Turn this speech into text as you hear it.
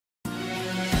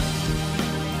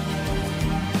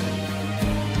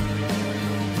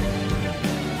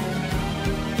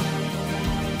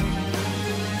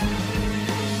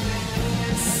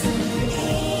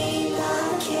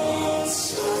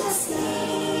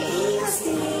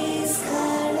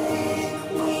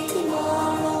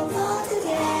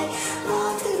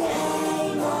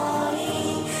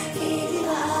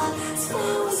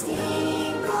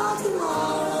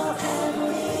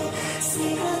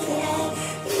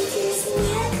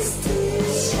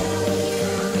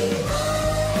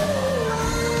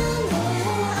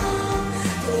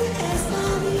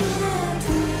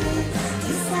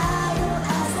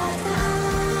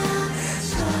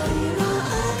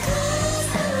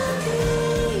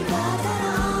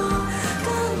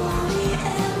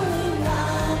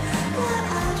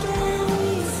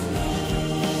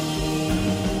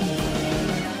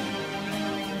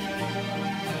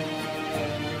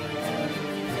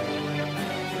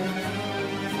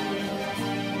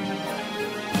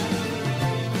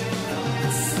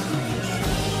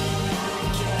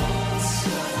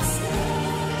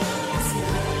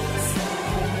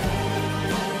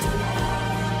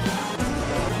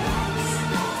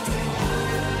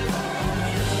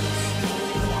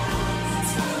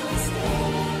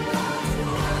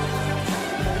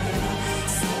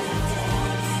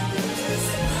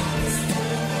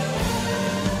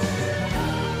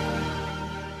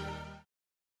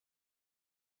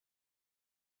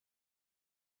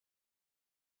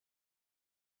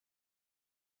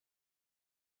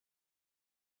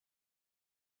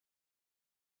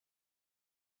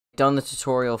done the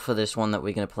tutorial for this one that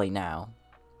we're gonna play now.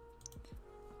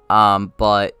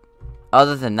 But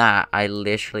other than that, I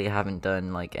literally haven't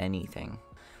done like anything.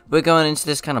 We're going into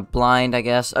this kind of blind, I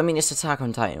guess. I mean, it's Attack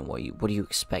on Titan. What do you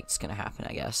expect is gonna happen?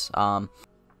 I guess.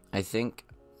 I think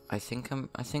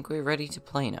we're ready to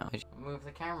play now. Move the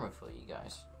camera for you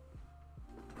guys.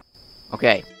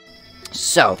 Okay.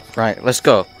 So, right, let's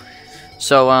go.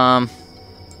 So,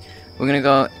 we're gonna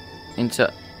go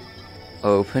into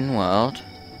open world.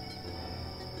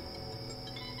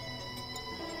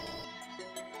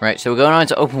 Right, so we're going on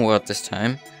to open world this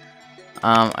time.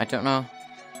 I don't know.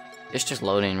 It's just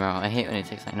loading, bro. I hate when it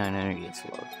takes like 9 energy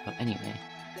to load. But anyway.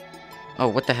 Oh,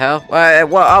 what the hell? What?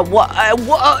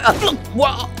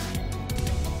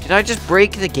 Did I just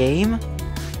break the game?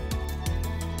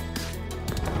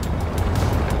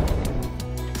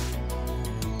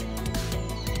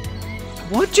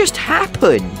 What just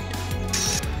happened?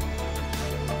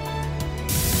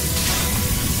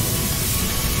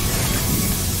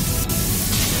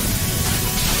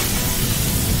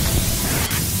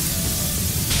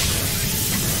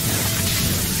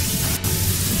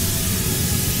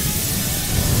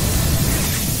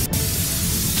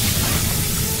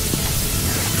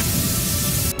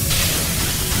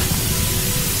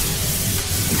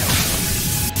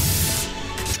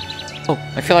 Oh,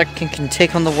 I feel like I can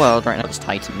take on the world right now. It's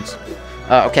Titans.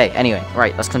 Okay, anyway,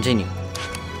 right, let's continue.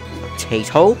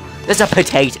 Potato? There's a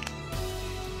potato!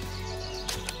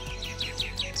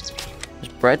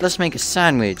 There's bread, let's make a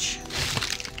sandwich.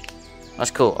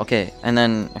 That's cool, okay. And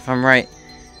then, if I'm right,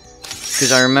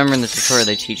 because I remember in the tutorial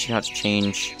they teach you how to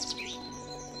change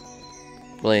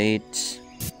blades.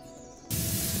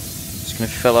 It's gonna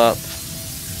fill up.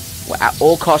 Well, at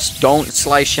all costs, don't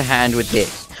slice your hand with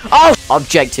this. Oh!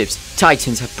 Objectives.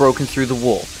 Titans have broken through the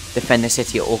wall. Defend the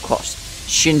city at all costs.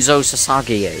 Shinzo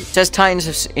Sasage. It says Titans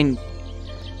have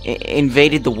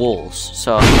invaded the walls,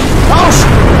 so...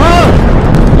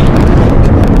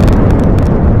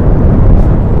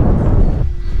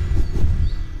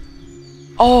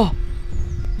 Oh!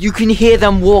 You can hear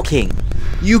them walking.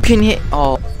 You can hear...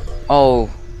 Oh.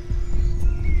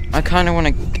 I kinda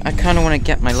wanna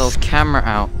get my little camera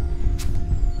out.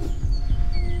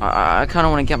 I kinda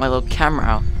wanna get my little camera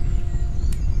out.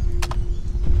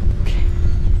 Okay.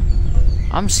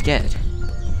 I'm scared.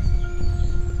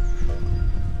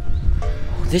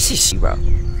 Oh, this is zero.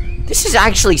 This is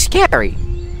actually scary.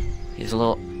 There's a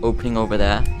little opening over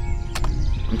there.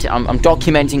 I'm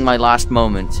documenting my last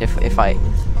moments. If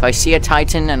I see a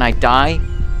Titan and I die,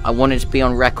 I want it to be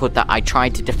on record that I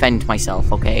tried to defend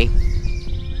myself, okay?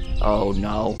 Oh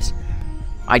no.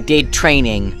 I did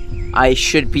training. I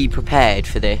should be prepared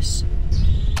for this.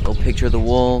 Little picture of the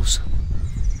walls.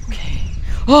 Okay.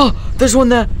 Oh! There's one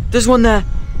there! There's one there!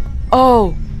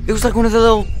 Oh! It was like one of the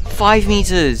little 5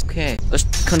 meters. Okay. Let's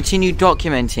continue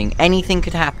documenting. Anything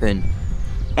could happen.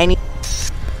 You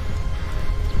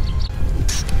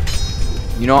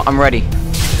know what? I'm ready.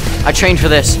 I trained for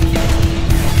this.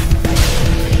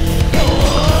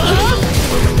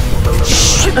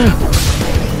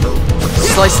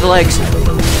 Slice the legs.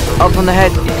 Up on the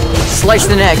head. Slice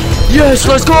the neck. Yes,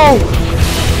 let's go!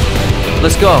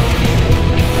 Let's go.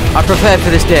 I prepared for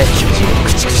this day.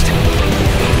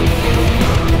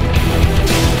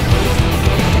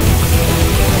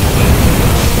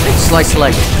 Slice the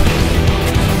leg.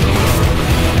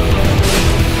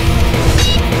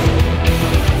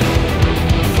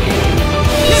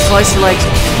 Slice the legs.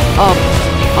 Up.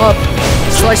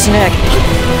 Slice the neck.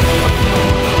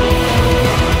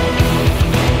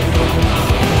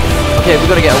 Okay, we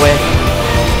gotta get away.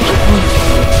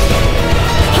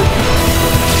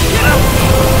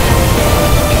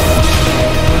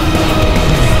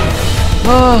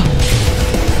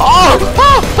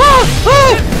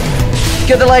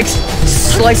 Get the legs.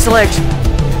 Slice the legs.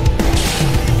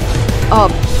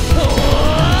 Up.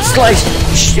 Slice.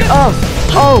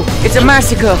 Oh, it's a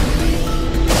massacre.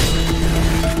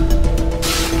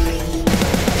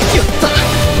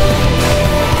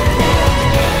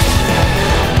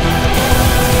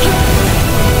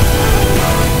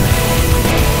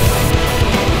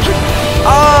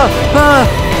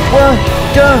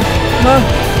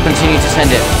 Continue to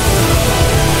send it.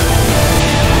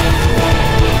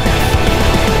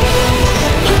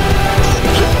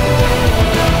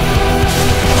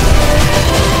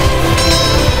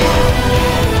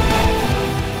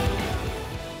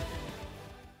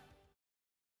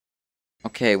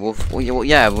 Okay, well,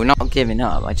 yeah, we're not giving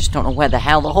up. I just don't know where the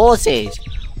hell the horse is.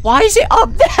 Why is it up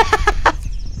there?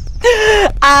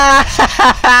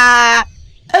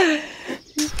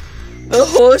 The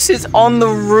horse is on the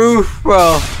roof,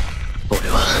 bro.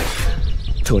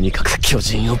 とにかく巨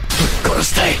人をぶっ殺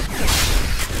したい。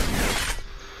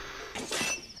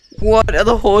 What are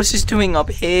the horses doing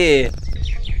up here?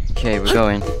 Okay, we're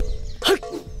going.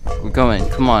 We're going.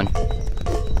 Come on.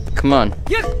 Come on.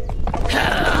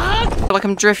 I feel like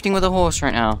I'm drifting with a horse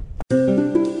right now.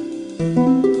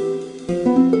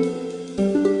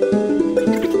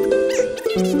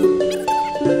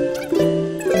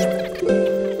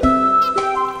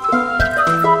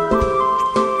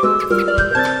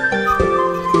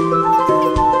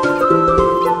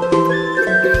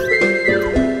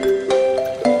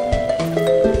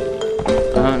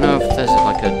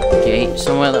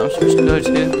 Somewhere that I'm supposed to go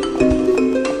to.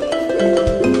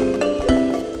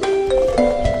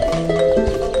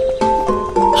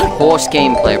 Horse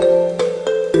gameplay.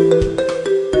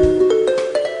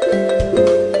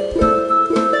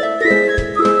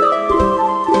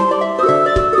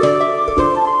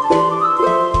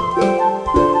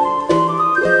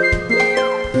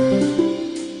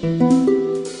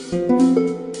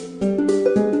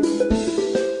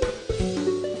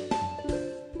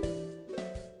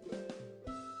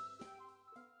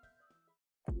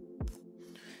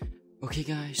 Okay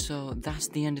guys, so that's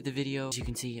the end of the video. As you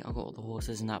can see, I've got all the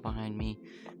horses and that behind me.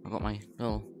 I've got my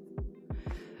little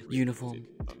uniform.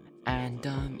 And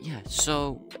yeah,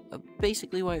 so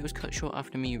basically why it was cut short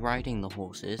after me riding the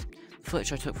horses, the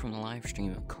footage I took from the live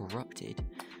stream corrupted.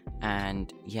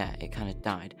 And yeah, it kind of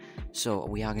died. So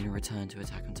we are going to return to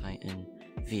Attack on Titan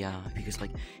VR because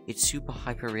like it's super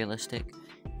hyper realistic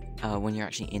when you're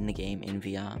actually in the game in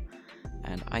VR.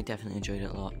 And I definitely enjoyed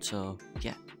it a lot, so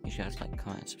yeah, make sure you guys like,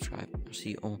 comment, and subscribe. I'll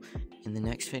see you all in the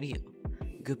next video.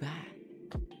 Goodbye.